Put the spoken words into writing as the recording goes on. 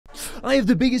I have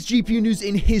the biggest GPU news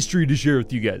in history to share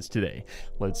with you guys today.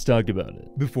 Let's talk about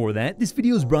it. Before that, this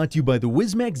video is brought to you by the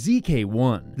Wismac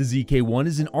ZK1. The ZK1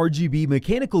 is an RGB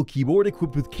mechanical keyboard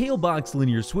equipped with K-box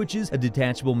linear switches, a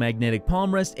detachable magnetic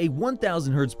palm rest, a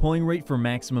 1000 Hz polling rate for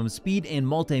maximum speed, and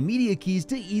multimedia keys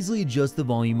to easily adjust the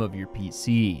volume of your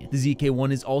PC. The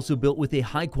ZK1 is also built with a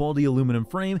high-quality aluminum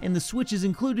frame, and the switches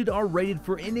included are rated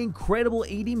for an incredible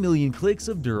 80 million clicks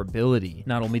of durability.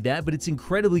 Not only that, but it's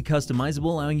incredibly customizable,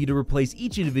 allowing you to replace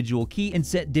each individual key and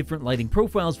set different lighting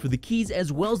profiles for the keys as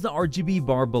well as the RGB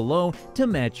bar below to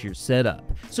match your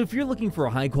setup. So if you're looking for a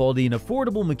high-quality and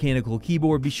affordable mechanical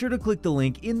keyboard, be sure to click the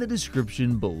link in the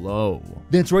description below.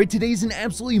 That's right, today's an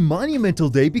absolutely monumental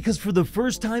day because for the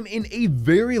first time in a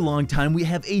very long time, we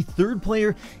have a third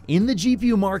player in the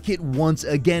GPU market once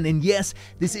again. And yes,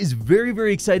 this is very,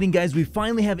 very exciting, guys. We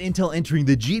finally have Intel entering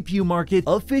the GPU market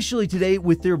officially today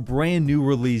with their brand new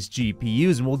released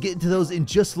GPUs, and we'll get into those in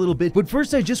just a little bit. But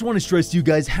first, I just want to stress to you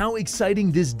guys how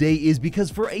exciting this day is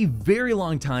because for a very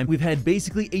long time, we've had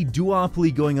basically a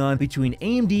duopoly going on between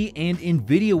AMD and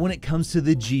Nvidia when it comes to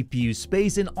the GPU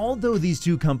space. And although these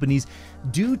two companies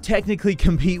do technically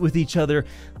compete with each other,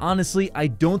 honestly, I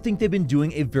don't think they've been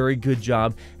doing a very good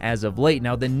job as of late.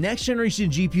 Now, the next generation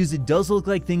of GPUs, it does look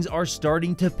like things are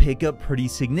starting to pick up pretty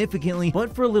significantly,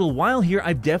 but for a little while here,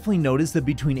 I've definitely noticed that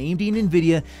between AMD and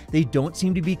Nvidia, they don't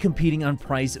seem to be competing on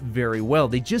price very well.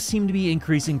 They just seem to be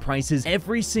increasing prices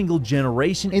every single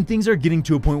generation, and things are getting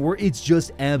to a point where it's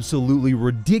just absolutely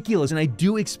ridiculous. And I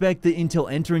do expect that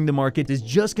Intel entering the market is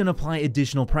just going to apply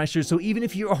additional pressure. So even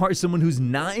if you are someone who's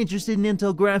not interested in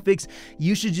Intel graphics,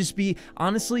 you should just be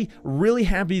honestly really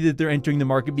happy that they're entering the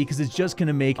market because it's just going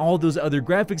to make all those other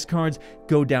graphics cards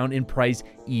go down in price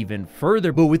even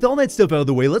further. But with all that stuff out of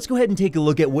the way, let's go ahead and take a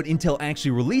look at what Intel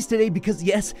actually released today because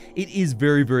yes, it is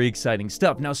very, very exciting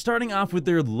stuff. Now, starting off with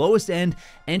their lowest end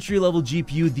entry-level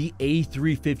GPU, the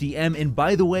A350M. And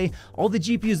by the way, all the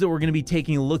GPUs that we're going to be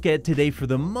taking a look at today for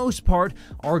the most part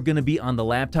are going to be on the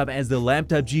laptop, as the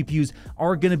laptop GPUs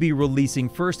are going to be releasing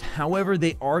first. However,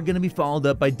 they are going to be followed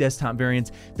up by desktop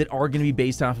variants that are going to be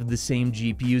based off of the same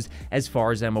GPUs as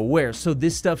far as I'm aware. So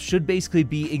this stuff should basically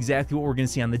be exactly what we're going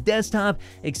to see on the desktop,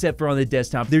 except for on the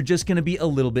desktop, they're just going to be a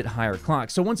little bit higher clock.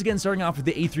 So once again, starting off with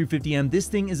the A350M, this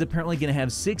thing is apparently going to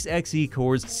have 6 Xe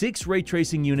cores, 6 ray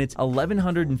tracing units,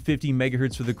 1150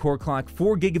 megahertz for the core clock,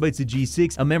 4 gigabytes of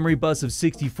G6, a memory bus of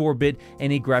 64-bit,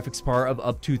 and a graphics power of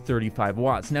up to 35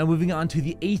 watts. Now moving on to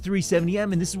the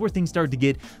A370M, and this is where things start to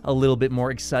get a little bit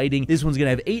more exciting. This one's going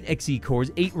to have 8 Xe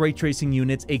cores, 8 ray tracing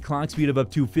units, a clock speed of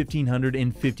up to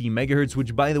 1550 megahertz,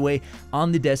 which by the way,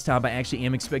 on the desktop, I actually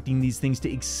am expecting these things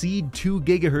to exceed 2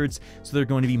 gigahertz, so they're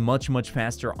going to be much, much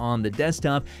faster on the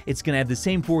desktop. It's going to have the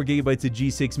same 4 gigabytes of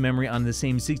G6 memory on the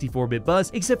same 64-bit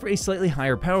bus, except for a slightly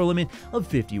higher power limit of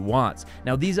 50 watts.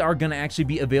 Now, these are going to actually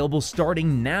be available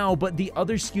starting now, but the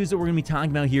other SKUs that we're going to be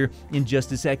talking about here in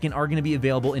just a second are going to be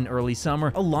available in early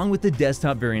summer, along with the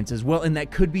desktop variants as well, and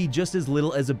that could be just as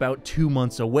little as about 2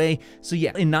 months away. So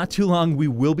yeah, in not too long, we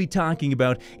will be talking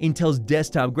about Intel's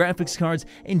desktop graphics cards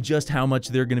and just how much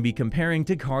they're going to be comparing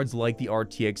to cards like the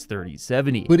RTX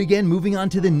 3070. But again, moving on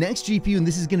to the next GPU, and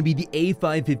this is going to be the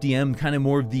A550M, kind of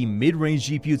more of the mid-range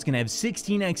GPU. It's going to have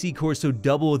 16 Xe cores, so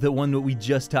double the one that we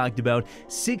just talked about,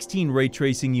 16 ray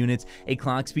tracing units, a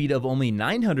clock speed of only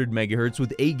 900 megahertz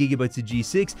with 8 gigabytes of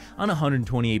G6 on a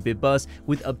 128-bit bus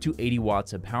with up to 80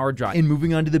 watts of power draw. And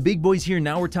moving on to the big boys here,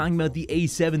 now we're talking about the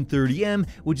A730M,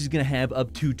 which is going to have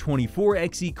up to 24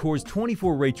 Xe cores,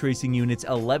 24 ray tracing units,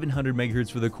 1100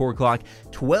 megahertz for the core clock,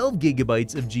 12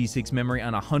 gigabytes of G6 memory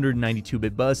on a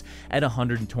 192-bit bus at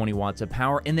 120 watts of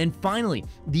power. And then finally,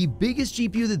 the biggest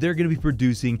GPU that they're going to be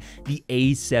producing, the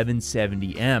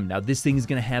A770M. Now, this thing is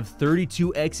going to have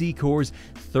 32 Xe cores,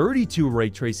 32 ray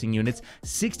tracing units,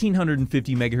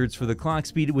 1650 megahertz for the clock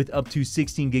speed with up to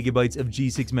 16 gigabytes of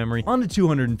G6 memory on a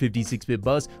 256-bit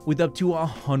bus with up to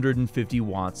 150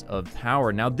 watts of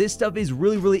power. Now, this stuff is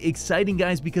really, really exciting,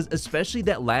 guys, because especially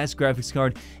that last graphics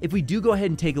card, if we do go ahead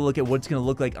and take a look at what it's going to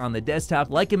look like on the desktop,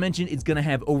 like I mentioned, it's going to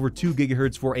have over 2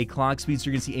 gigahertz for a clock speed, so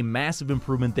you're going to see a massive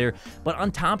improvement there. But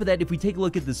on top of that, if we take a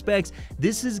look at the specs,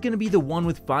 this is going to be the one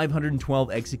with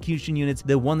 512 execution units,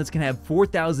 the one that's going to have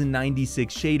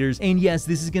 4096 shaders, and yes,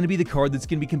 this is going to be the card that's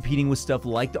going to be competing with stuff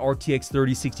like the RTX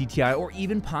 3060 Ti or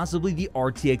even possibly the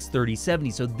RTX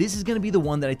 3070. So this is going to be the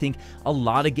one that I think a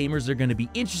lot of gamers are going to be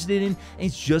interested in, and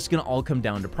it's just going to all come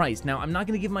down to price. Now, I'm not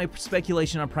going to give my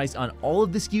speculation on price on all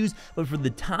of the SKUs, but for the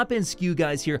top end SKU,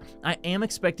 guys, here, I am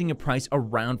expecting a price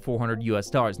around $400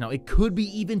 US. Now, it could be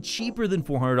even cheaper than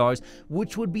 $400,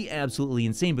 which would be absolutely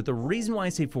insane. But the reason why I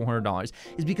say $400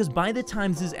 is because by the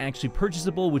time this is actually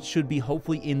purchasable, which should be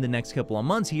hopefully in the next couple of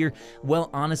months here,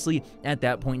 well, honestly, at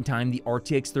that point in time, the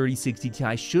RTX 3060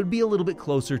 Ti should be a little bit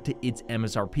closer to its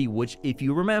MSRP, which, if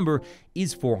you remember,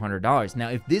 is $400. Now,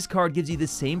 if this card gives you the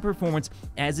same performance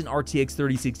as an RTX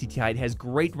 3060 Ti, it has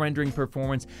great rendering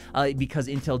performance because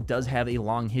Intel does have a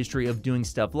long history of doing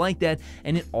stuff like that,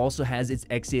 and it also has its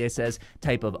XeSS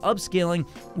type of upscaling.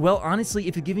 Well, honestly,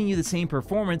 if it's giving you the same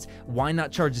performance, why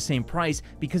not charge the same price?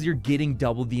 Because you're getting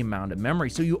double the amount of memory,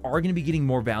 so you are going to be getting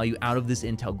more value out of this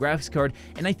Intel graphics card,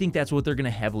 and I think that's what they're going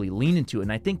to heavily lean into,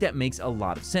 and I think that makes a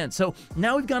lot of sense. So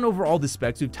now we've gone over all the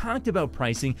specs, we've talked about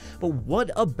pricing, but what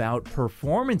about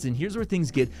performance? And here's where things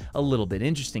get a little bit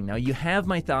interesting. Now, you have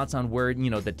my thoughts on where,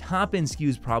 the top end SKU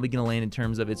is probably going to land in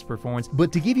terms of its performance,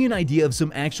 but to give you an idea of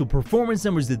some actual performance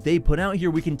numbers that they put out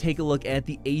here, we can take a look at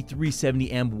the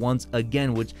A350M once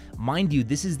again, which, mind you,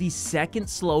 this is the second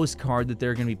slowest card that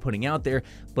they're going to be putting out there,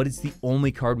 but it's the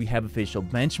only card we have official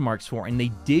benchmarks for, and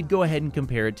they did go ahead and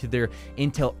compare it to their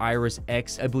Intel Iris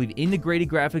X, I believe, integrated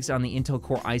graphics on the Intel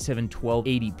Core i7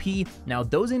 1280p. Now,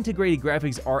 those integrated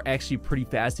graphics are actually pretty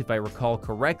fast if I recall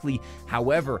correctly.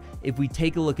 However, if we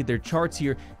take a look at their charts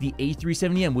here, the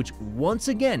A350M, which once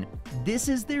again, this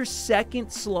is their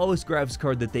second slowest graphics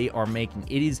card that they are making.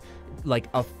 It is like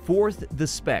a fourth the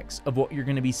specs of what you're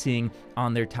going to be seeing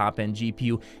on their top end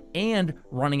GPU, and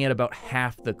running at about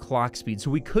half the clock speed. So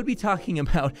we could be talking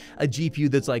about a GPU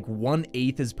that's like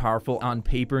 1/8 as powerful on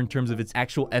paper in terms of its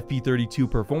actual FP32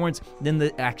 performance than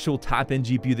the actual top end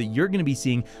GPU that you're going to be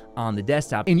seeing on the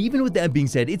desktop. And even with that being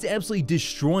said, it's absolutely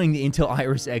destroying the Intel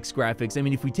Iris X graphics. I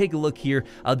mean, if we take a look here,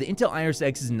 the Intel Iris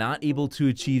X is not able to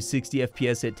achieve 60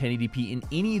 FPS at 1080p in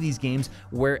any of these games,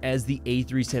 whereas the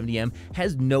A350M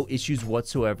has no issues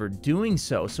whatsoever doing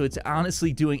so. So it's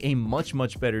honestly doing a much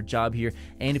better job here.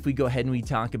 And if we go ahead and we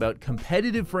talk about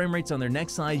competitive frame rates on their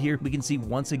next slide here, we can see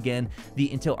once again the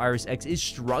Intel Iris X is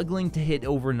struggling to hit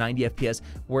over 90 FPS,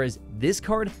 whereas this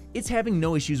card, it's having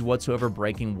no issues whatsoever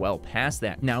breaking well past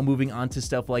that. Now, moving on to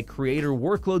stuff like creator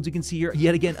workloads, you can see here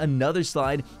yet again another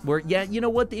slide where, yeah, you know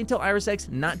what, the Intel Iris X,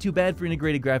 not too bad for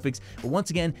integrated graphics, but once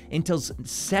again, Intel's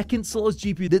second slowest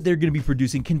GPU that they're going to be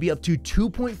producing can be up to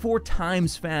 2.4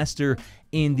 times faster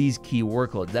in these key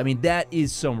workloads. I mean, that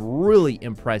is some really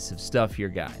impressive stuff here,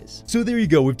 guys. So there you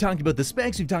go. We've talked about the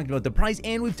specs, we've talked about the price,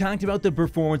 and we've talked about the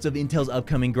performance of Intel's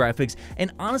upcoming graphics.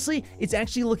 And honestly, it's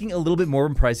actually looking a little bit more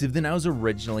impressive than I was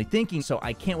originally thinking. So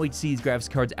I can't wait to see these graphics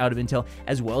cards out of Intel,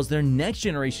 as well as their next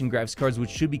generation graphics cards, which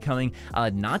should be coming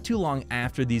not too long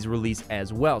after these release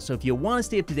as well. So if you want to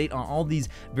stay up to date on all these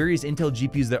various Intel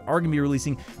GPUs that are going to be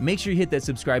releasing, make sure you hit that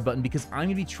subscribe button, because I'm going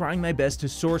to be trying my best to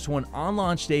source one on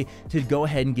launch day to go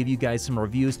ahead and give you guys some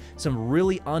reviews, some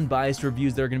really unbiased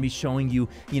reviews that are going to be showing you,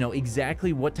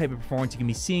 exactly what type of performance you can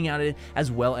be seeing out of it,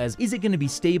 as well as, is it going to be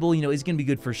stable, is it going to be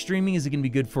good for streaming, is it going to be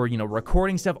good for,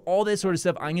 recording stuff, all that sort of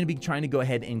stuff. I'm going to be trying to go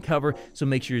ahead and cover, so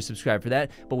make sure you subscribe for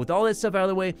that. But with all that stuff out of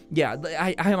the way, yeah,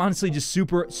 I'm honestly just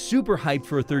super hyped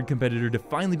for a third competitor to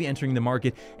finally be entering the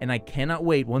market, and I cannot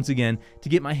wait, once again, to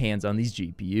get my hands on these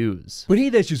GPUs. But hey,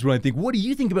 that's just what I think. What do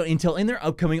you think about Intel and their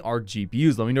upcoming Arc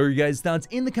GPUs? Let me know your guys' thoughts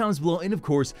in the comments below, and of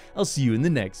course, I'll see you in the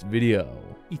next video.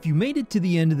 If you made it to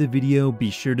the end of the video, be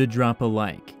sure to drop a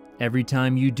like. Every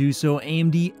time you do so,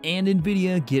 AMD and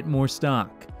Nvidia get more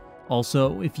stock.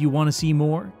 Also, if you want to see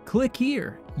more, click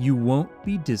here. You won't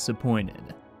be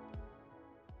disappointed.